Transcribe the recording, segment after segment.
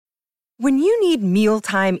When you need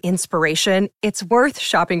mealtime inspiration, it's worth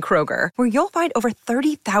shopping Kroger, where you'll find over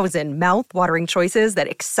 30,000 mouth-watering choices that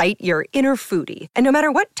excite your inner foodie. And no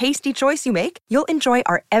matter what tasty choice you make, you'll enjoy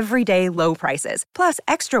our everyday low prices, plus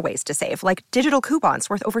extra ways to save, like digital coupons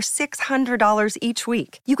worth over $600 each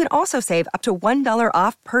week. You can also save up to $1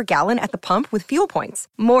 off per gallon at the pump with fuel points.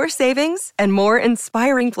 More savings and more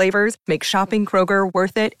inspiring flavors make shopping Kroger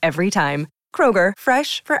worth it every time. Kroger,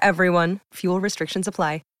 fresh for everyone. Fuel restrictions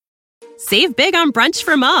apply. Save big on brunch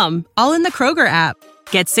for mom, all in the Kroger app.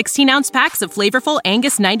 Get 16-ounce packs of flavorful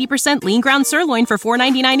Angus 90% lean ground sirloin for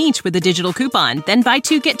 $4.99 each with a digital coupon. Then buy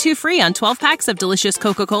 2, get 2 free on 12 packs of delicious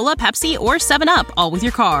Coca-Cola, Pepsi, or 7-Up, all with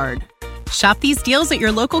your card. Shop these deals at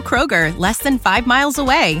your local Kroger, less than 5 miles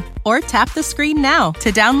away. Or tap the screen now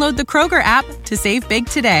to download the Kroger app to save big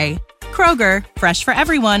today. Kroger, fresh for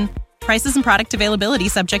everyone. Prices and product availability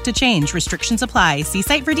subject to change. Restrictions apply. See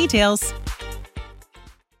site for details.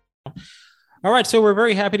 All right, so we're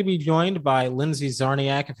very happy to be joined by Lindsay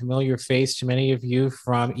Czarniak, a familiar face to many of you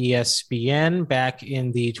from ESPN back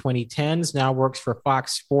in the 2010s, now works for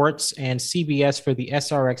Fox Sports and CBS for the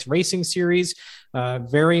SRX Racing Series,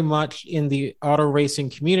 very much in the auto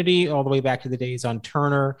racing community, all the way back to the days on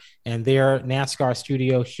Turner and their NASCAR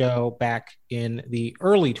studio show back in the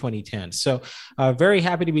early 2010s. So very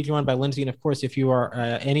happy to be joined by Lindsay. And of course, if you are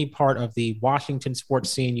any part of the Washington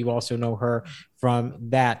sports scene, you also know her from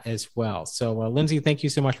that as well. So Lindsay, thank you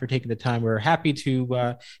so much for taking the time. We're happy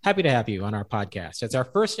to have you on our podcast. It's our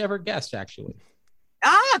first ever guest, actually.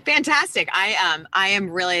 Fantastic. I am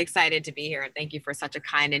really excited to be here. And thank you for such a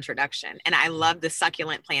kind introduction. And I love the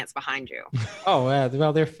succulent plants behind you. Oh,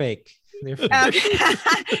 well, they're fake. They're fake. Okay.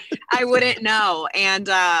 I wouldn't know. And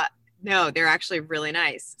no, they're actually really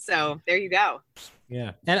nice. So there you go.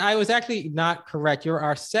 Yeah. And I was actually not correct. You're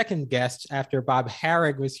our second guest after Bob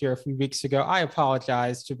Harrig was here a few weeks ago. I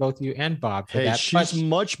apologize to both you and Bob for that. She's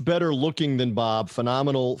much better looking than Bob.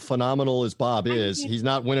 Phenomenal as Bob is. He's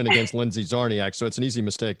not winning against Lindsay Czarniak, so it's an easy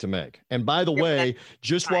mistake to make. And by the way,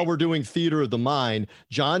 just while we're doing theater of the mind,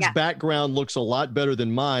 John's background looks a lot better than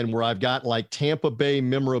mine, where I've got like Tampa Bay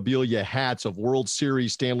memorabilia hats of World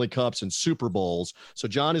Series, Stanley Cups, and Super Bowls. So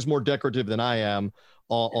John is more decorative than I am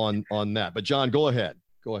on that. But John, go ahead.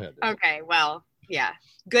 Okay. Well, yeah.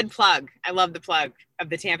 Good plug. I love the plug of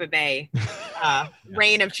the Tampa Bay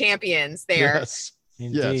reign of champions there. Yes.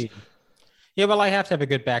 Indeed. Yes. Yeah, well, I have to have a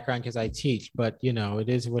good background because I teach, but it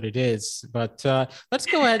is what it is. But let's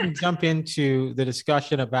go ahead and jump into the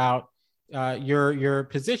discussion about your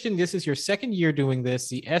position. This is your second year doing this.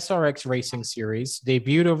 The SRX Racing Series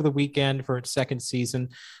debuted over the weekend for its second season.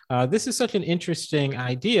 This is such an interesting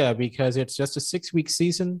idea because it's just a 6-week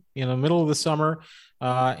season in the middle of the summer,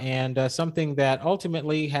 and something that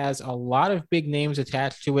ultimately has a lot of big names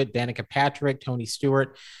attached to it. Danica Patrick, Tony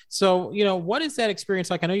Stewart. So, what is that experience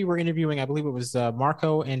like? I know you were interviewing, I believe it was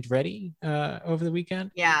Marco Andretti over the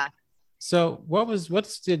weekend. Yeah. So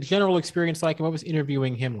what's the general experience like, and what was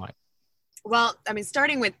interviewing him like? Well, I mean,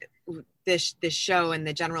 starting with this show and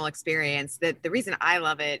the general experience, that the reason I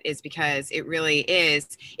love it is because it really is.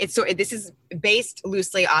 This is based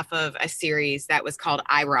loosely off of a series that was called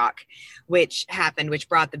IROC, which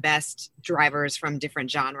brought the best drivers from different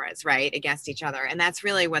genres, right, against each other. And that's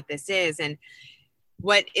really what this is. And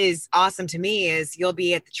what is awesome to me is you'll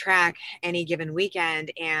be at the track any given weekend,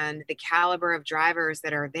 and the caliber of drivers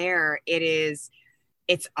that are there,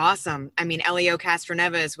 it's awesome. I mean, Elio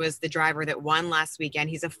Castroneves was the driver that won last weekend.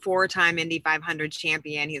 He's a 4-time Indy 500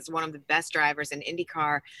 champion. He's one of the best drivers in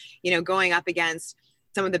IndyCar, going up against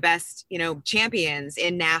some of the best, champions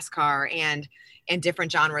in NASCAR and in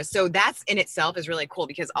different genres. So that's in itself is really cool,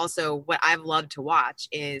 because also what I've loved to watch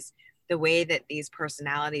is the way that these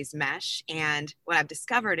personalities mesh. And what I've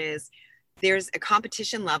discovered is there's a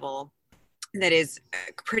competition level that is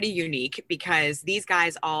pretty unique, because these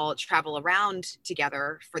guys all travel around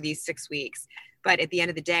together for these 6 weeks. But at the end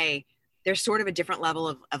of the day, there's sort of a different level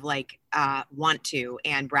of want to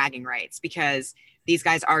and bragging rights, because these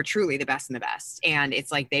guys are truly the best and the best. And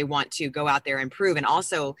it's like they want to go out there and prove. And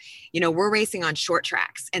also, we're racing on short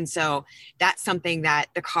tracks. And so that's something that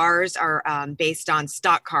the cars are based on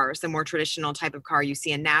stock cars, the more traditional type of car you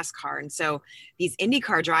see in NASCAR. And so these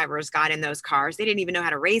IndyCar drivers got in those cars. They didn't even know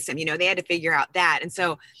how to race them. They had to figure out that. And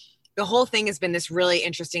so the whole thing has been this really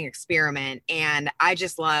interesting experiment. And I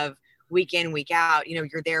just love week in, week out,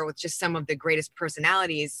 you're there with just some of the greatest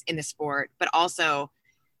personalities in the sport, but also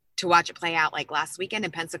to watch it play out. Like last weekend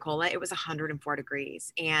in Pensacola, it was 104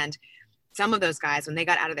 degrees. And some of those guys, when they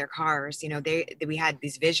got out of their cars, we had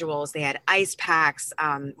these visuals. They had ice packs.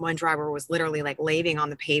 One driver was literally like laying on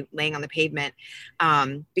the pavement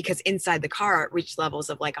because inside the car it reached levels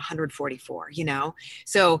of like 144.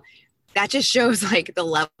 So that just shows like the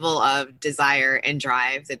level of desire and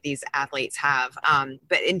drive that these athletes have.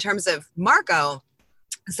 But in terms of Marco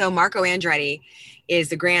Andretti is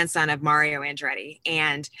the grandson of Mario Andretti.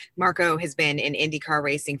 And Marco has been in IndyCar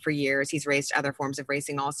racing for years. He's raced other forms of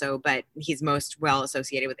racing also, but he's most well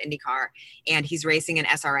associated with IndyCar. And he's racing in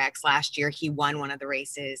SRX. Last year, he won one of the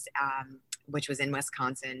races, which was in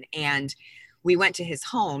Wisconsin. And we went to his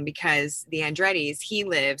home because the Andrettis,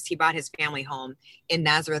 he bought his family home in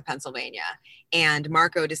Nazareth, Pennsylvania. And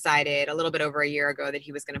Marco decided a little bit over a year ago that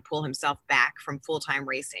he was going to pull himself back from full-time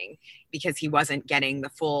racing because he wasn't getting the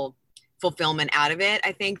full fulfillment out of it,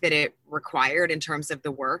 I think, that it required in terms of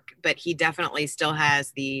the work. But he definitely still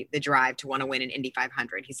has the drive to want to win an Indy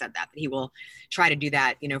 500. He said that he will try to do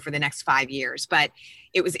that, for the next 5 years. But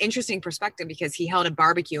it was interesting perspective because he held a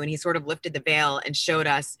barbecue and he sort of lifted the veil and showed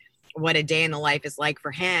us what a day in the life is like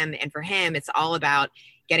for him. And for him, it's all about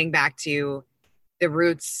getting back to the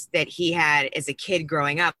roots that he had as a kid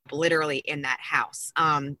growing up, literally in that house.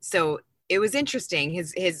 So it was interesting.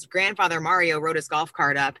 His grandfather, Mario, rode his golf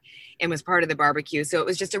cart up and was part of the barbecue. So it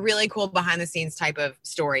was just a really cool behind the scenes type of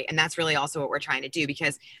story. And that's really also what we're trying to do,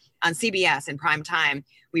 because on CBS in prime time,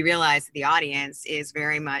 we realize that the audience is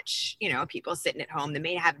very much, people sitting at home that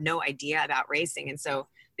may have no idea about racing. And so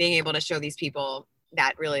being able to show these people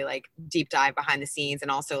that really like deep dive behind the scenes and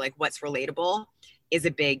also like what's relatable is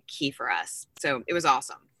a big key for us. So it was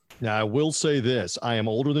awesome. Now, I will say this. I am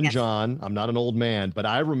older than John. I'm not an old man, but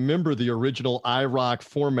I remember the original IROC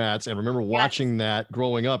formats and remember watching that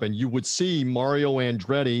growing up. And you would see Mario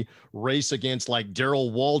Andretti race against like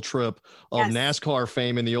Darrell Waltrip of NASCAR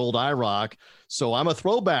fame in the old IROC. So I'm a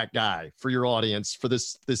throwback guy for your audience for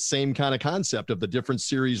this same kind of concept of the different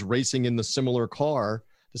series racing in the similar car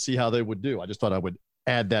to see how they would do. I just thought I would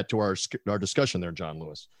add that to our discussion there, John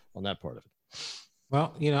Lewis, on that part of it.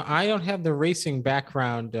 Well, I don't have the racing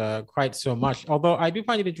background quite so much, although I do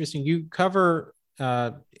find it interesting. You cover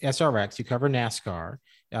SRX, you cover NASCAR.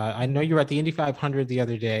 I know you were at the Indy 500 the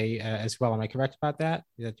other day as well. Am I correct about that?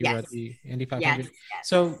 That you were at the Indy 500? Yes.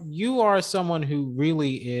 So you are someone who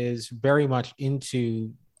really is very much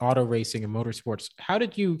into auto racing and motorsports. How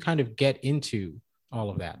did you kind of get into all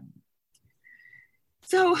of that?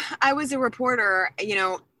 So I was a reporter,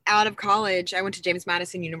 out of college. I went to James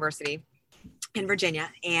Madison University in Virginia,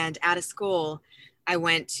 and out of school, I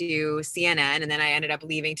went to CNN, and then I ended up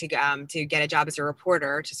leaving to get a job as a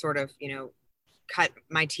reporter to sort of, cut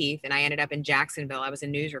my teeth. And I ended up in Jacksonville. I was a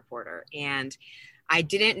news reporter, and I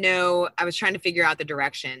didn't know, I was trying to figure out the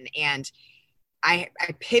direction. And I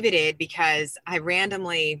pivoted because I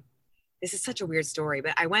randomly, this is such a weird story,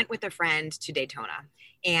 but I went with a friend to Daytona,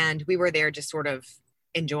 and we were there just sort of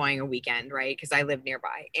enjoying a weekend, right? Because I live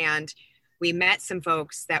nearby. And we met some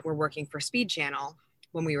folks that were working for Speed Channel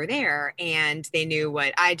when we were there, and they knew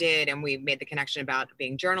what I did, and we made the connection about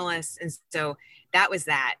being journalists. And so that was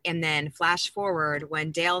that. And then flash forward,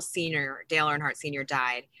 when Dale Earnhardt Sr.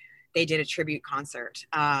 died, they did a tribute concert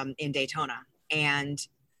in Daytona. And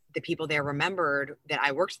the people there remembered that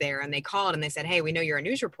I worked there, and they called and they said, "Hey, we know you're a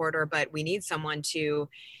news reporter, but we need someone to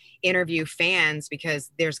interview fans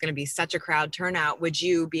because there's going to be such a crowd turnout. Would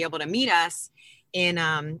you be able to meet us in,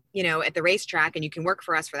 at the racetrack, and you can work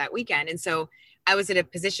for us for that weekend?" And so I was at a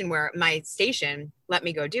position where my station let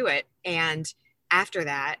me go do it. And after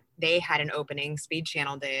that, they had an opening, Speed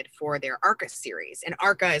Channel did, for their ARCA series. And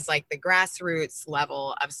ARCA is like the grassroots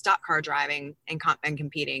level of stock car driving and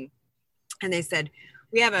competing. And they said,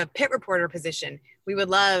 "We have a pit reporter position. We would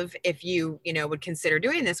love if you, would consider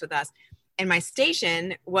doing this with us." And my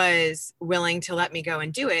station was willing to let me go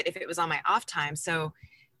and do it if it was on my off time. So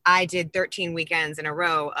I did 13 weekends in a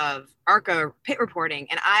row of ARCA pit reporting,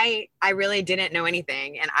 and I really didn't know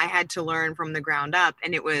anything, and I had to learn from the ground up.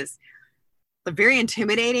 And it was a very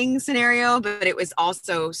intimidating scenario, but it was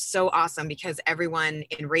also so awesome because everyone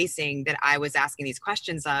in racing that I was asking these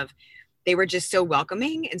questions of, they were just so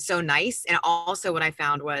welcoming and so nice. And also what I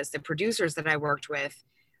found was the producers that I worked with,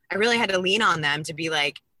 I really had to lean on them to be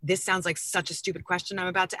like, this sounds like such a stupid question I'm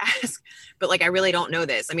about to ask, but like, I really don't know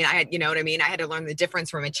this. I mean, I had, I had to learn the difference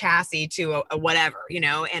from a chassis to a whatever,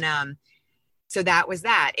 and so that was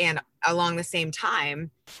that. And along the same time,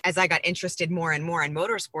 as I got interested more and more in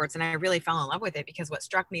motorsports, and I really fell in love with it, because what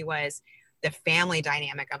struck me was the family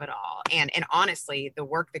dynamic of it all. And honestly, the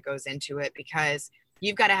work that goes into it, because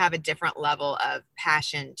you've got to have a different level of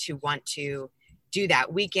passion to want to do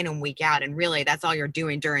that week in and week out. And really that's all you're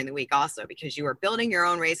doing during the week also, because you are building your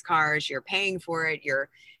own race cars, you're paying for it, you're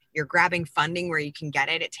grabbing funding where you can get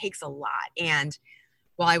it. It takes a lot. And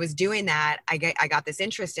while I was doing that, I got this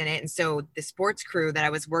interest in it. And so the sports crew that I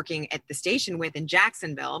was working at the station with in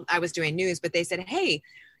Jacksonville, I was doing news, but they said, hey,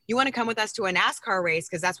 you want to come with us to a NASCAR race?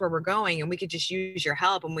 Because that's where we're going. And we could just use your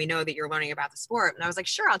help. And we know that you're learning about the sport. And I was like,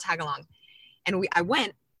 sure, I'll tag along. And I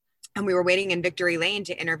went, and we were waiting in Victory Lane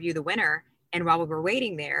to interview the winner. And while we were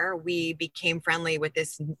waiting there, we became friendly with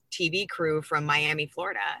this TV crew from Miami,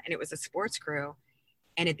 Florida. And it was a sports crew.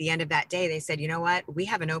 And at the end of that day, they said, you know what, we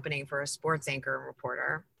have an opening for a sports anchor and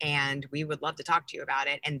reporter, and we would love to talk to you about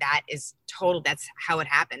it. And that's how it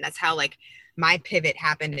happened. That's how like my pivot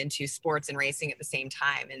happened into sports and racing at the same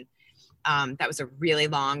time. And that was a really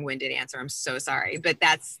long-winded answer. I'm so sorry, but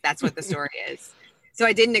that's what the story is. So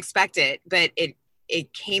I didn't expect it, but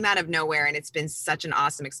it came out of nowhere, and it's been such an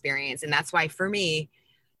awesome experience. And that's why for me,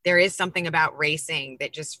 there is something about racing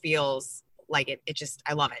that just feels like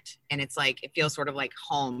I love it. And it's like, it feels sort of like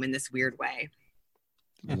home in this weird way.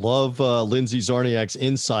 Love Lindsay Czarniak's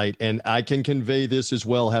insight. And I can convey this as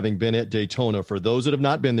well, having been at Daytona. For those that have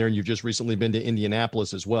not been there, and you've just recently been to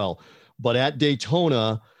Indianapolis as well, but at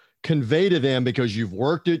Daytona, convey to them, because you've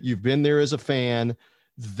worked it, you've been there as a fan,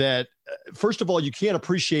 that first of all, you can't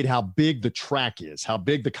appreciate how big the track is, how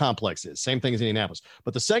big the complex is. Same thing as Indianapolis.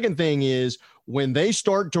 But the second thing is, when they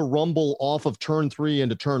start to rumble off of turn 3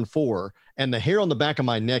 into turn 4, and the hair on the back of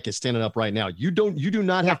my neck is standing up right now, you do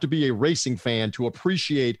not have to be a racing fan to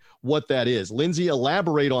appreciate what that is. Lindsay,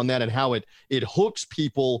 elaborate on that and how it hooks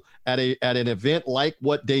people at an event like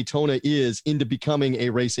what Daytona is into becoming a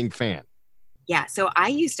racing fan. Yeah. So I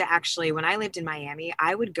used to actually, when I lived in Miami,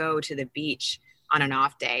 I would go to the beach on an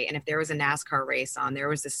off day. And if there was a NASCAR race on, there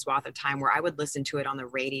was this swath of time where I would listen to it on the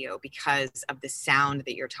radio because of the sound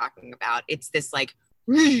that you're talking about. It's this like,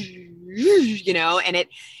 you know, and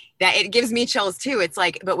it gives me chills too. It's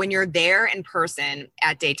like, but when you're there in person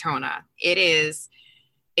at Daytona,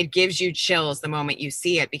 it gives you chills the moment you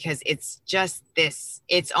see it, because it's just this,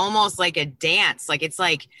 it's almost like a dance. Like, it's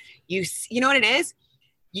like, you know what it is?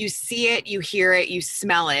 You see it, you hear it, you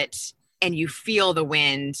smell it, and you feel the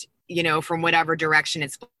wind, you know, from whatever direction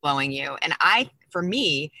it's blowing you. And for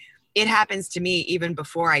me, it happens to me even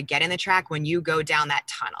before I get in the track, when you go down that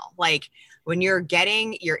tunnel. Like, when you're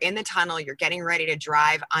in the tunnel, you're getting ready to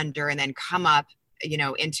drive under and then come up, you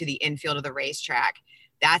know, into the infield of the racetrack.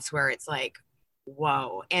 That's where it's like,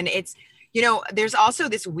 whoa. And it's, you know, there's also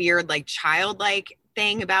this weird, like, childlike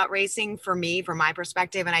thing about racing for me, from my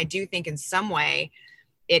perspective. And I do think in some way,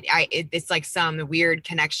 it's like some weird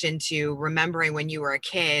connection to remembering when you were a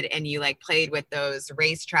kid and you like played with those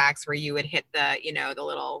racetracks where you would hit the, you know, the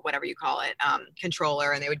little, whatever you call it,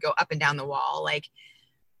 controller, and they would go up and down the wall. Like,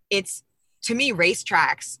 it's, to me,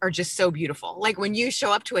 racetracks are just so beautiful. Like, when you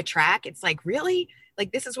show up to a track, it's like, really?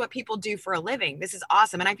 Like, this is what people do for a living. This is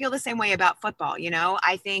awesome. And I feel the same way about football. You know,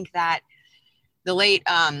 I think that the late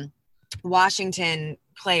Washington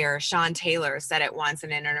player, Sean Taylor, said it once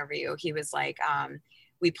in an interview. He was like,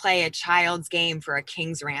 we play a child's game for a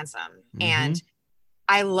king's ransom. Mm-hmm. And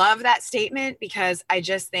I love that statement, because I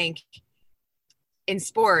just think in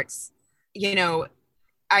sports, you know,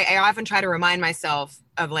 I often try to remind myself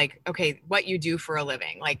of like, okay, what you do for a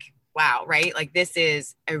living, like, wow, right? Like, this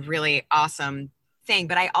is a really awesome thing.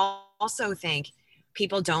 But I also think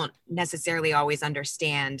people don't necessarily always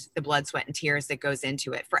understand the blood, sweat, and tears that goes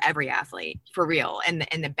into it for every athlete, for real. And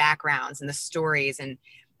the backgrounds and the stories. And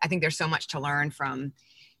I think there's so much to learn from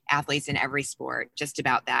athletes in every sport, just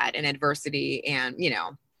about that, and adversity. And, you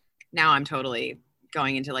know, now I'm totally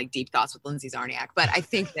going into like deep thoughts with Lindsay Czarniak, but I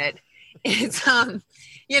think that it's,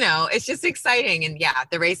 you know, it's just exciting. And yeah,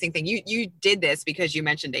 the racing thing, you did this because you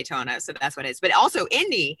mentioned Daytona. So that's what it is. But also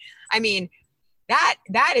Indy, I mean,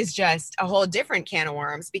 that is just a whole different can of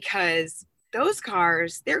worms, because those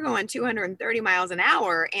cars, they're going 230 miles an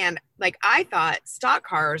hour. And like, I thought stock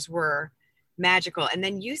cars were magical. And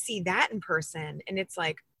then you see that in person and it's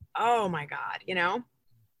like, oh my God, you know?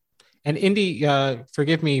 And Indy,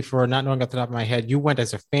 forgive me for not knowing off the top of my head, you went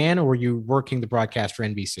as a fan, or were you working the broadcast for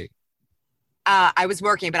NBC? I was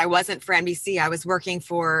working, but I wasn't for NBC. I was working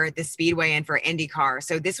for the Speedway and for IndyCar.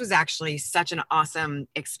 So this was actually such an awesome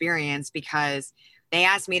experience, because they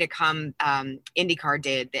asked me to come. IndyCar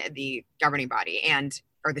did the governing body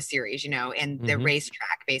or the series, you know, and the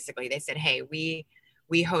racetrack. Basically, they said, "Hey, we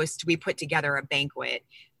put together a banquet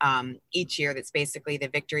each year that's basically the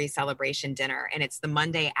victory celebration dinner, and it's the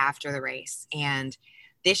Monday after the race. And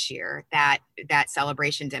this year, that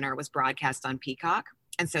celebration dinner was broadcast on Peacock."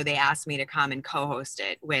 And so they asked me to come and co-host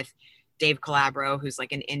it with Dave Calabro, who's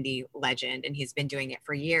like an Indy legend, and he's been doing it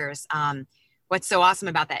for years. What's so awesome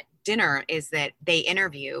about that dinner is that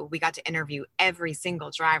we got to interview every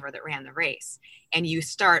single driver that ran the race. And you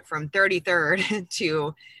start from 33rd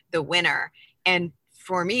to the winner. And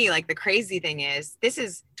for me, like the crazy thing is this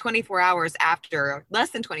is 24 hours after,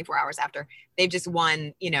 less than 24 hours after they've just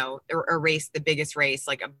won, a race, the biggest race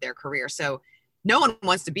like of their career. So no one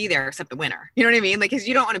wants to be there except the winner. You know what I mean? Like, cause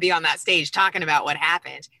you don't want to be on that stage talking about what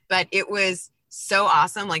happened, but it was so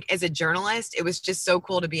awesome. Like as a journalist, it was just so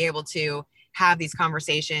cool to be able to have these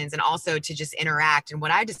conversations and also to just interact. And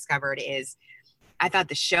what I discovered is I thought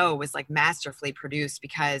the show was like masterfully produced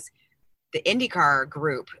because the IndyCar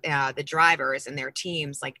group, the drivers and their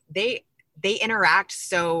teams, like they interact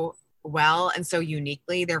so well and so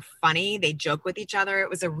uniquely. They're funny. They joke with each other. It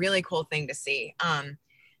was a really cool thing to see.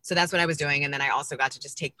 So that's what I was doing. And then I also got to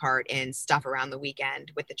just take part in stuff around the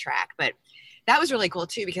weekend with the track. But that was really cool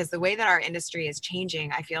too, because the way that our industry is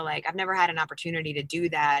changing, I feel like I've never had an opportunity to do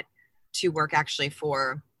that, to work actually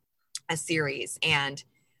for a series. And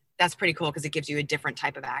that's pretty cool because it gives you a different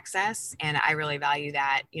type of access. And I really value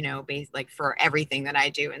that, like for everything that I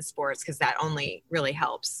do in sports, because that only really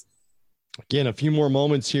helps. Again, a few more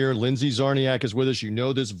moments here. Lindsay Czarniak is with us. You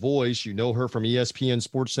know this voice. You know her from ESPN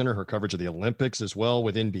Sports Center, her coverage of the Olympics as well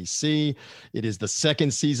with NBC. It is the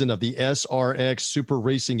second season of the SRX Super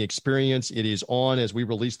Racing Experience. It is on as we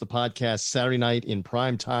release the podcast Saturday night in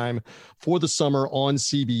prime time for the summer on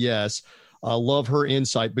CBS. Love her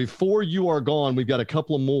insight. Before you are gone, we've got a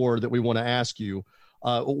couple of more that we want to ask you.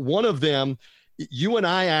 One of them, you and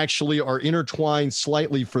I actually are intertwined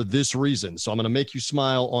slightly for this reason. So I'm going to make you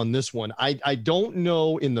smile on this one. I don't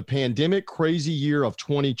know, in the pandemic crazy year of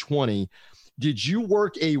 2020, did you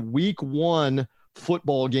work a week one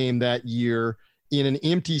football game that year in an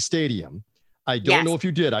empty stadium? I don't know if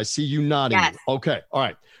you did. I see you nodding. Yes. Okay. All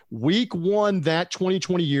right. Week one, that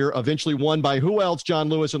 2020 year, eventually won by who else? John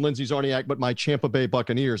Lewis and Lindsay Czarniak, but my Tampa Bay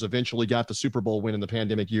Buccaneers eventually got the Super Bowl win in the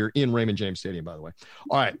pandemic year in Raymond James Stadium, by the way.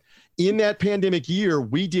 All right. In that pandemic year,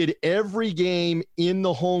 we did every game in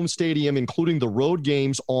the home stadium, including the road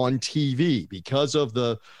games, on TV because of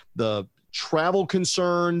the travel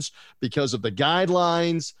concerns, because of the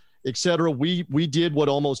guidelines, et cetera. We did what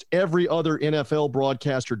almost every other NFL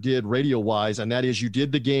broadcaster did radio-wise, and that is you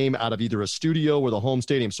did the game out of either a studio or the home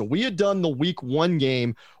stadium. So we had done the week one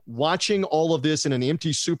game watching all of this in an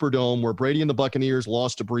empty Superdome where Brady and the Buccaneers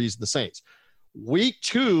lost to Breeze and the Saints. Week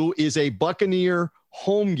two is a Buccaneer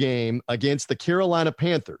home game against the Carolina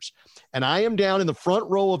Panthers. And I am down in the front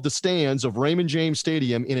row of the stands of Raymond James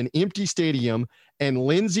Stadium in an empty stadium, and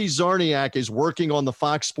Lindsay Czarniak is working on the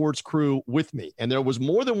Fox Sports crew with me. And there was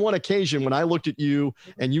more than one occasion when I looked at you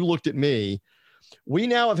and you looked at me. We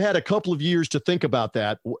now have had a couple of years to think about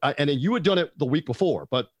that. And you had done it the week before,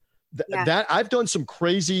 but that I've done some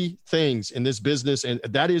crazy things in this business, and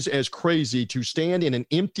that is as crazy to stand in an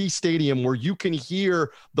empty stadium where you can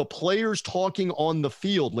hear the players talking on the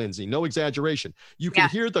field, Lindsay, no exaggeration. You can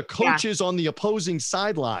hear the coaches on the opposing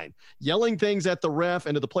sideline yelling things at the ref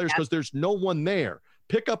and to the players because there's no one there.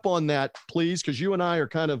 Pick up on that, please, because you and I are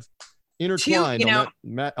kind of intertwined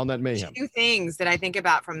on that mayhem. Two things that I think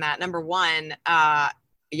about from that. Number one, I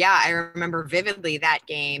remember vividly that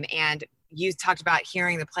game, and you talked about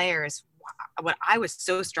hearing the players. What I was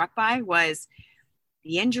so struck by was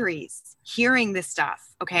the injuries, hearing this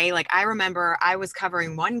stuff. Okay. Like I remember I was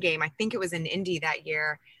covering one game, I think it was in Indy that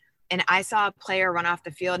year, and I saw a player run off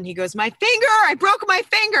the field and he goes, "My finger, I broke my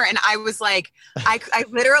finger." And I was like, I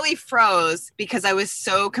literally froze because I was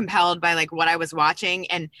so compelled by like what I was watching.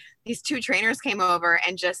 And these two trainers came over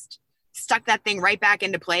and just stuck that thing right back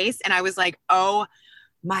into place. And I was like, oh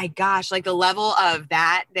my gosh, like the level of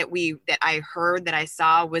that I heard, that I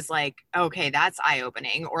saw was like, okay, that's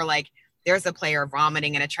eye-opening. Or like there's a player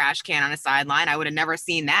vomiting in a trash can on a sideline. I would have never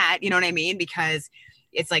seen that. You know what I mean? Because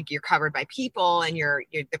it's like you're covered by people and you're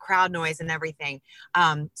the crowd noise and everything.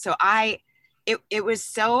 So it was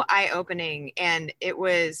so eye-opening, and it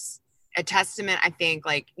was a testament, I think,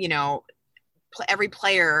 like, every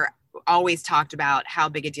player always talked about how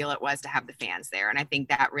big a deal it was to have the fans there. And I think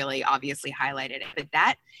that really obviously highlighted it. But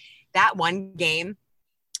that one game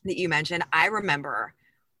that you mentioned, I remember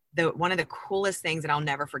one of the coolest things that I'll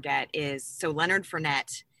never forget is, so Leonard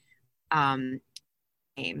Fournette,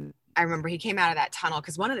 I remember he came out of that tunnel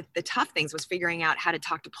because one of the tough things was figuring out how to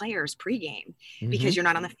talk to players pregame because you're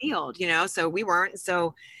not on the field, so we weren't.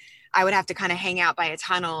 So I would have to kind of hang out by a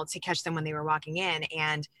tunnel to catch them when they were walking in.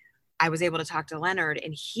 And I was able to talk to Leonard,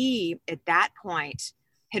 and he, at that point,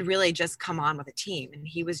 had really just come on with a team, and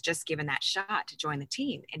he was just given that shot to join the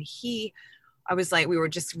team. And he we were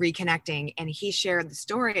just reconnecting, and he shared the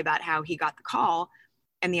story about how he got the call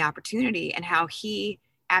and the opportunity, and how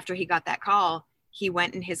after he got that call, he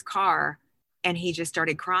went in his car and he just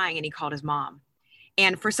started crying, and he called his mom.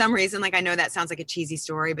 And for some reason, like, I know that sounds like a cheesy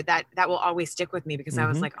story, but that will always stick with me, because I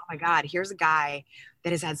was like, oh my God, here's a guy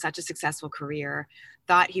that has had such a successful career,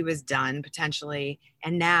 thought he was done potentially,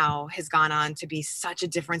 and now has gone on to be such a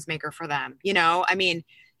difference maker for them. I mean,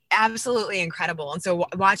 absolutely incredible. And so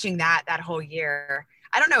watching that whole year,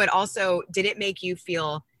 I don't know, did it make you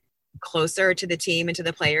feel closer to the team and to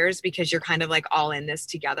the players because you're kind of like all in this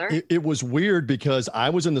together? It was weird because I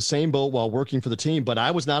was in the same boat while working for the team, but I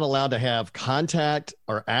was not allowed to have contact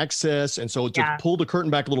or access. And so to pull the curtain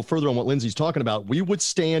back a little further on what Lindsay's talking about, we would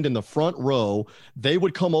stand in the front row. They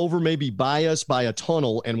would come over maybe by us by a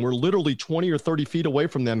tunnel, and we're literally 20 or 30 feet away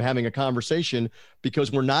from them having a conversation,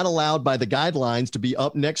 because we're not allowed by the guidelines to be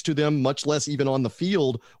up next to them, much less even on the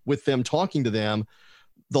field with them talking to them.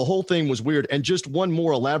 The whole thing was weird. And just one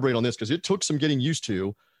more, elaborate on this, because it took some getting used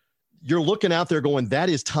to. You're looking out there going, that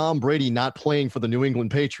is Tom Brady not playing for the New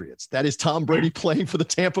England Patriots. That is Tom Brady playing for the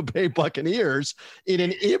Tampa Bay Buccaneers in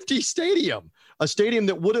an empty stadium. A stadium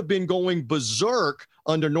that would have been going berserk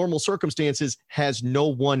under normal circumstances has no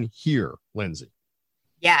one here, Lindsay.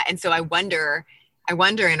 Yeah. And so I wonder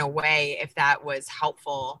in a way if that was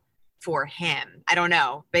helpful for him. I don't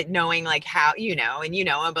know, but knowing like how, and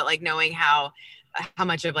him, but like knowing how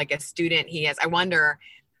much of like a student he is, I wonder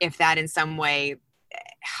if that in some way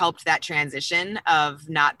helped that transition of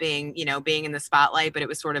not being, being in the spotlight, but it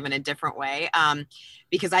was sort of in a different way.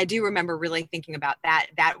 Because I do remember really thinking about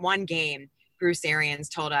that one game. Bruce Arians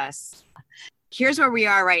told us, here's where we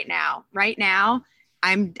are right now. Right now,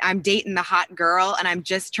 I'm dating the hot girl, and I'm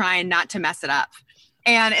just trying not to mess it up.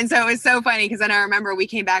 And so it was so funny, because then I remember we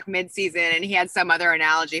came back mid-season and he had some other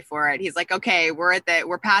analogy for it. He's like, okay, we're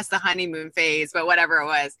past the honeymoon phase, but whatever it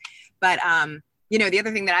was. But, the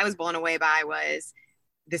other thing that I was blown away by was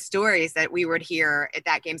the stories that we would hear at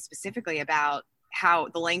that game specifically about how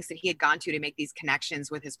the lengths that he had gone to make these connections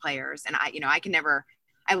with his players. And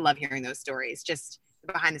I love hearing those stories, just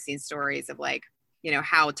behind the scenes stories of like,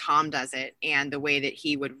 how Tom does it and the way that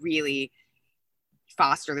he would really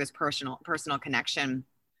foster this personal connection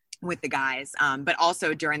with the guys. But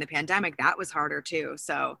also during the pandemic, that was harder too.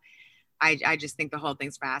 So I just think the whole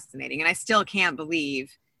thing's fascinating. And I still can't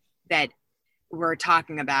believe that we're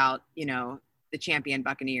talking about, the champion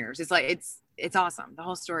Buccaneers. It's like, it's awesome. The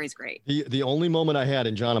whole story is great. The only moment I had,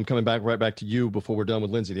 and John, I'm coming right back to you before we're done with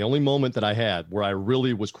Lindsay. The only moment that I had where I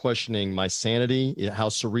really was questioning my sanity, how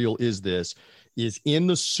surreal is this, is in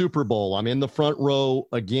the Super Bowl. I'm in the front row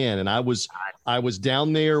again, and I was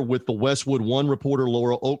down there with the Westwood One reporter,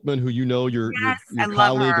 Laura Oakman, who your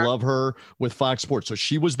colleague, love her, with Fox Sports. So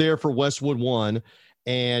she was there for Westwood One,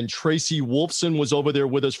 and Tracy Wolfson was over there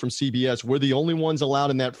with us from CBS. We're the only ones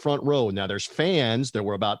allowed in that front row. Now there's fans. There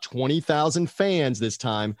were about 20,000 fans this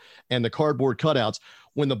time, and the cardboard cutouts.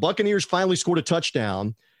 When the Buccaneers finally scored a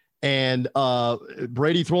touchdown, and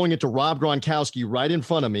Brady throwing it to Rob Gronkowski right in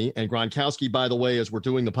front of me. And Gronkowski, by the way, as we're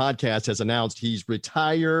doing the podcast, has announced he's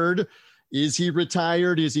retired. Is he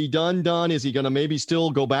retired? Is he done? Is he going to maybe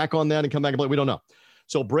still go back on that and come back and play? We don't know.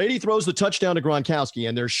 So Brady throws the touchdown to Gronkowski,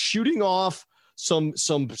 and they're shooting off some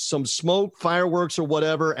smoke, fireworks or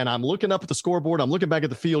whatever. And I'm looking up at the scoreboard. I'm looking back at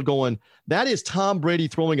the field going, that is Tom Brady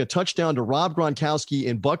throwing a touchdown to Rob Gronkowski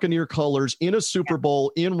in Buccaneer colors in a Super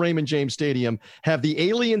Bowl in Raymond James Stadium. Have the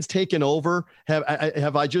aliens taken over?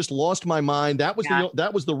 Have I just lost my mind? That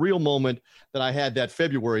was the real moment that I had that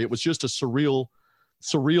February. It was just a surreal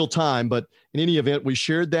time. But in any event, we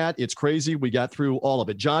shared that. It's crazy. We got through all of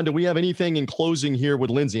it. John, do we have anything in closing here with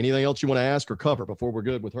Lindsay? Anything else you want to ask or cover before we're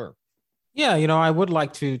good with her? Yeah, I would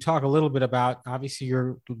like to talk a little bit about, obviously,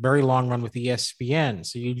 your very long run with ESPN.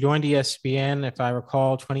 So you joined ESPN, if I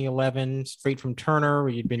recall, 2011, straight from Turner,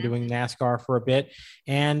 where you'd been doing NASCAR for a bit.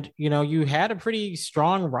 And, you had a pretty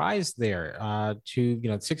strong rise there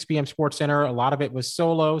to, 6 p.m. Sports Center. A lot of it was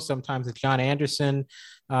solo, sometimes with John Anderson.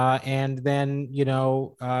 And then,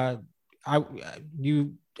 you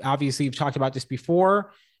obviously you've talked about this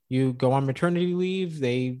before. You go on maternity leave,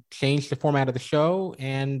 they change the format of the show,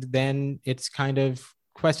 and then it's kind of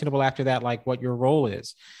questionable after that, like what your role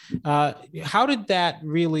is. How did that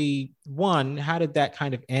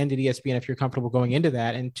kind of end at ESPN, if you're comfortable going into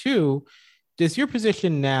that? And two, does your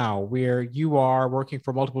position now, where you are working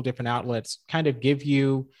for multiple different outlets, kind of give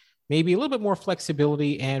you maybe a little bit more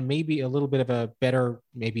flexibility and maybe a little bit of a better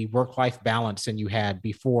maybe work-life balance than you had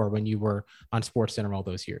before when you were on SportsCenter all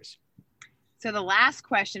those years? So the last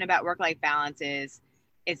question about work-life balance is,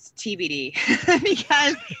 it's TBD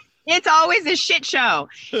because It's always a shit show.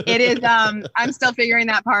 It is. I'm still figuring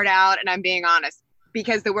that part out, and I'm being honest,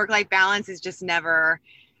 because the work-life balance is just never.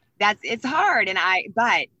 It's hard, and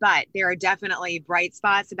but there are definitely bright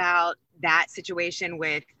spots about that situation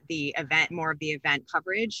with the event, more of the event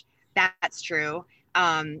coverage. That's true.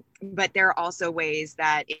 But there are also ways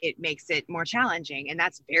that it makes it more challenging, and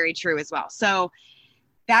that's very true as well. So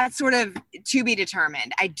that's sort of to be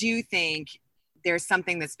determined. I do think there's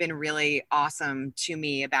something that's been really awesome to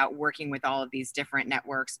me about working with all of these different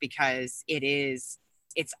networks, because it's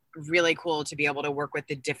really cool to be able to work with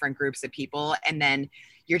the different groups of people. And then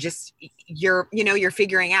you're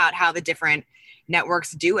figuring out how the different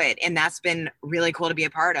networks do it. And that's been really cool to be a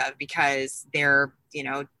part of, because they're,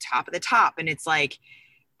 top of the top. And it's like,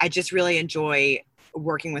 I just really enjoy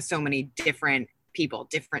working with so many different people,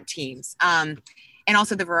 different teams. And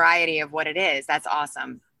also the variety of what it is. That's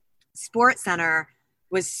awesome. Sports Center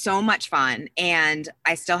was so much fun, and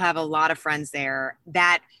I still have a lot of friends there.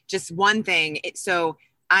 That just one thing. So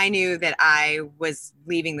I knew that I was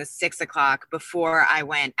leaving the 6 o'clock before I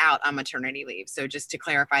went out on maternity leave. So just to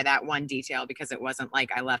clarify that one detail, because it wasn't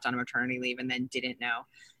like I left on maternity leave and then didn't know.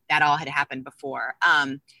 That all had happened before.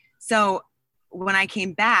 So when I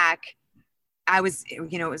came back, I was,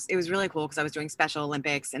 it was really cool, because I was doing Special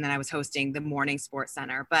Olympics, and then I was hosting the morning Sports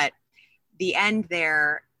Center. But the end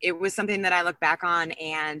there, it was something that I look back on,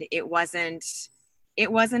 and it wasn't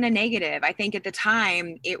a negative. I think at the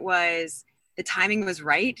time the timing was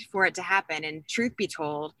right for it to happen. And truth be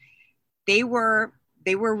told, they were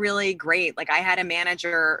really great. Like, I had a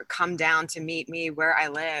manager come down to meet me where I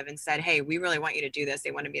live and said, "Hey, we really want you to do this."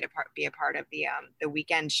 They wanted me to be a part of the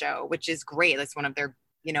weekend show, which is great. That's one of their,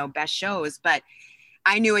 best shows. But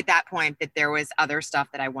I knew at that point that there was other stuff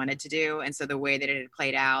that I wanted to do. And so the way that it had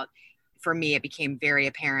played out, for me, it became very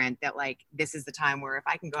apparent that, like, this is the time where if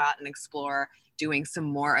I can go out and explore doing some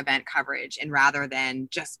more event coverage, and rather than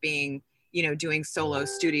just being, doing solo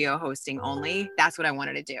studio hosting only, that's what I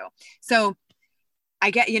wanted to do. So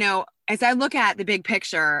I get, as I look at the big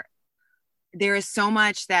picture, there is so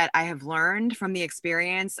much that I have learned from the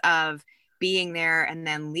experience of being there and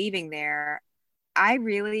then leaving there. I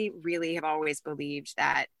really, really have always believed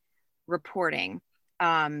that reporting,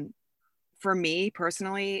 for me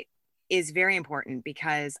personally, is very important,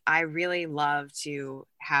 because I really love to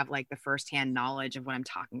have like the firsthand knowledge of what I'm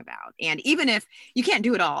talking about. And even if you can't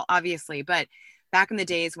do it all, obviously, but back in the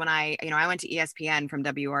days when I went to ESPN from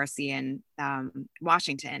WRC in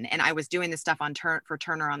Washington, and I was doing this stuff for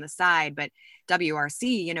Turner on the side, but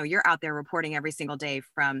WRC, you're out there reporting every single day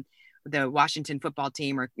from the Washington football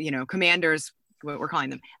team, or, Commanders, what we're calling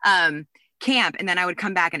them, camp. And then I would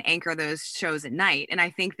come back and anchor those shows at night. And I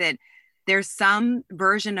think that there's some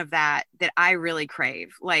version of that I really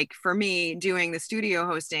crave. Like, for me, doing the studio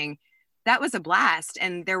hosting, that was a blast.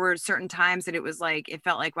 And there were certain times that it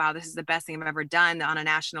felt like, wow, this is the best thing I've ever done on a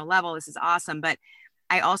national level. This is awesome. But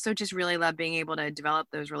I also just really love being able to develop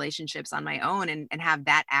those relationships on my own and have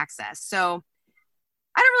that access. So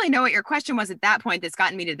I don't really know what your question was at that point that's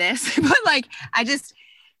gotten me to this, but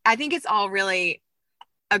I think it's all really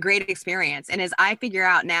a great experience. And as I figure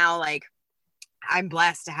out now, like, I'm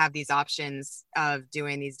blessed to have these options of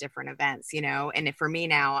doing these different events, and for me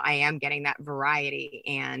now, I am getting that variety,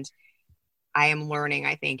 and I am learning,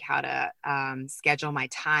 I think, how to schedule my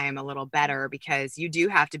time a little better, because you do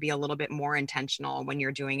have to be a little bit more intentional when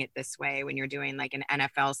you're doing it this way, when you're doing like an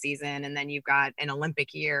NFL season, and then you've got an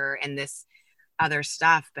Olympic year and this other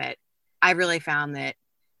stuff. But I really found that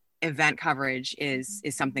event coverage is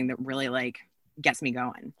something that really like gets me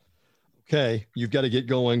going. Okay, you've got to get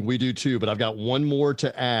going. We do too, but I've got one more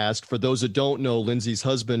to ask. For those that don't know, Lindsay's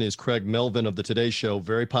husband is Craig Melvin of the Today Show.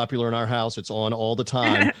 Very popular in our house. It's on all the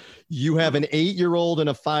time. You have an 8-year-old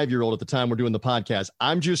and a 5-year-old at the time we're doing the podcast.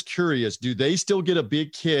 I'm just curious, do they still get a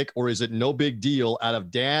big kick, or is it no big deal out of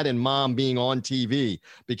dad and mom being on TV?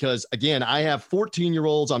 Because again, I have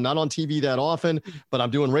 14-year-olds. I'm not on TV that often, but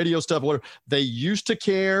I'm doing radio stuff. Whatever. They used to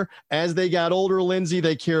care. As they got older, Lindsay,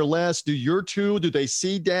 they care less. Do your two? Do they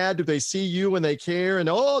see dad? Do they see you and they care? And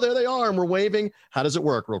oh, there they are, and we're waving. How does it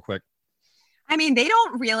work, real quick? I mean, they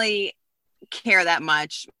don't really care that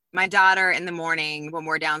much. My daughter, in the morning when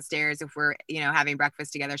we're downstairs, if we're having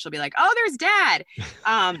breakfast together, she'll be like, "Oh, there's dad."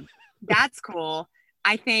 That's cool.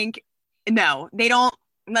 I think no, they don't,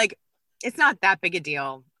 like, it's not that big a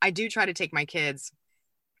deal. I do try to take my kids.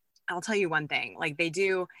 I'll tell you one thing, like, they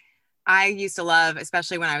do. I used to love,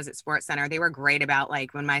 especially when I was at Sports Center, they were great about,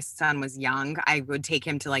 like, when my son was young, I would take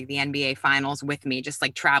him to like the NBA finals with me, just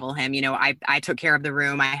like travel him. I took care of the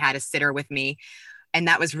room. I had a sitter with me. And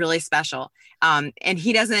that was really special. And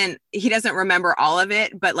he doesn't remember all of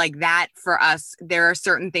it, but like that for us, there are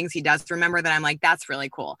certain things he does remember that I'm like, that's really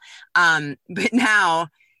cool. But now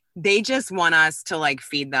they just want us to like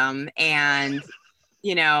feed them and,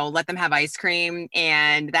 let them have ice cream.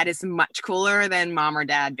 And that is much cooler than mom or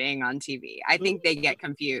dad being on TV. I think they get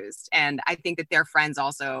confused. And I think that their friends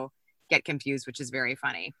also get confused, which is very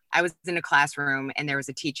funny. I was in a classroom and there was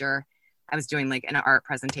a teacher. I was doing like an art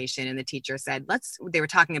presentation and the teacher said, they were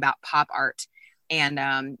talking about pop art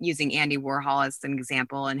and using Andy Warhol as an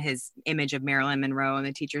example and his image of Marilyn Monroe. And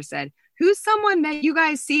the teacher said, who's someone that you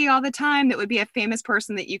guys see all the time that would be a famous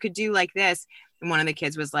person that you could do like this? And one of the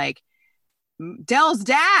kids was like, Dell's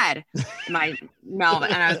dad. My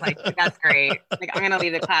Melvin. And I was like, that's great. Like, I'm going to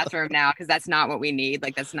leave the classroom now because that's not what we need.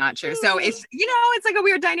 Like, that's not true. So it's, it's like a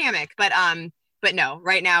weird dynamic, but no,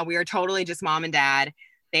 right now we are totally just mom and dad.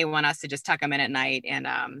 They want us to just tuck them in at night and,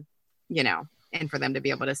 and for them to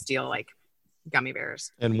be able to steal like gummy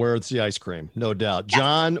bears. And where's the ice cream? No doubt. Yeah.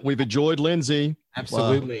 John, we've enjoyed Lindsay.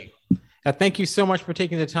 Absolutely. Thank you so much for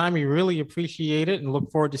taking the time. We really appreciate it and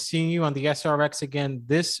look forward to seeing you on the SRX again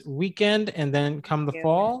this weekend. And then come the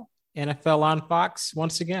fall, NFL on Fox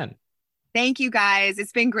once again. Thank you guys.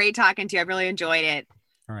 It's been great talking to you. I've really enjoyed it.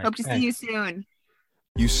 All right. Hope to see you soon.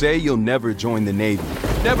 You say you'll never join the Navy.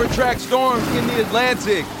 Never track storms in the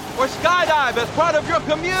Atlantic or skydive as part of your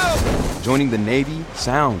commute. Joining the Navy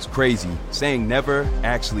sounds crazy. Saying never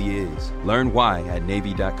actually is. Learn why at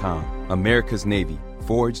Navy.com. America's Navy,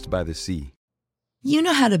 forged by the sea. You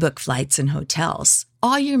know how to book flights and hotels.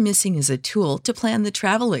 All you're missing is a tool to plan the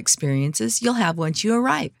travel experiences you'll have once you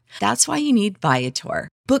arrive. That's why you need Viator.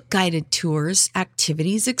 Book guided tours,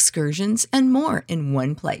 activities, excursions, and more in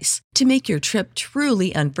one place to make your trip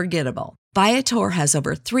truly unforgettable. Viator has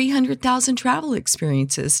over 300,000 travel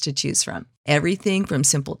experiences to choose from. Everything from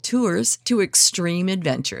simple tours to extreme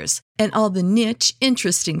adventures and all the niche,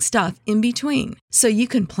 interesting stuff in between. So you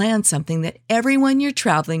can plan something that everyone you're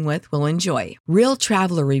traveling with will enjoy. Real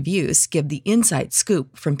traveler reviews give the inside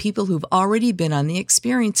scoop from people who've already been on the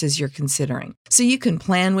experiences you're considering. So you can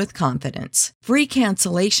plan with confidence. Free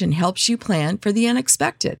cancellation helps you plan for the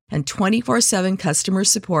unexpected. And 24/7 customer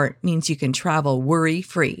support means you can travel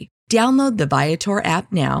worry-free. Download the Viator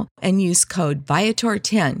app now and use code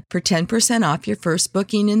Viator10 for 10% off your first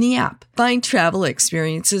booking in the app. Find travel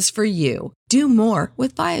experiences for you. Do more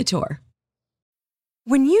with Viator.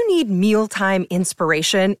 When you need mealtime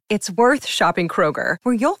inspiration, it's worth shopping Kroger,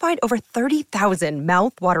 where you'll find over 30,000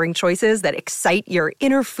 mouth-watering choices that excite your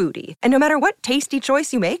inner foodie. And no matter what tasty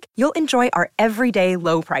choice you make, you'll enjoy our everyday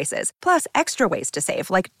low prices, plus extra ways to save,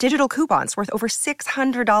 like digital coupons worth over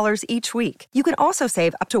 $600 each week. You can also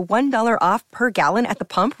save up to $1 off per gallon at the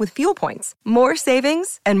pump with fuel points. More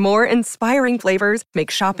savings and more inspiring flavors make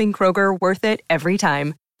shopping Kroger worth it every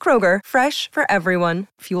time. Kroger, fresh for everyone.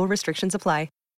 Fuel restrictions apply.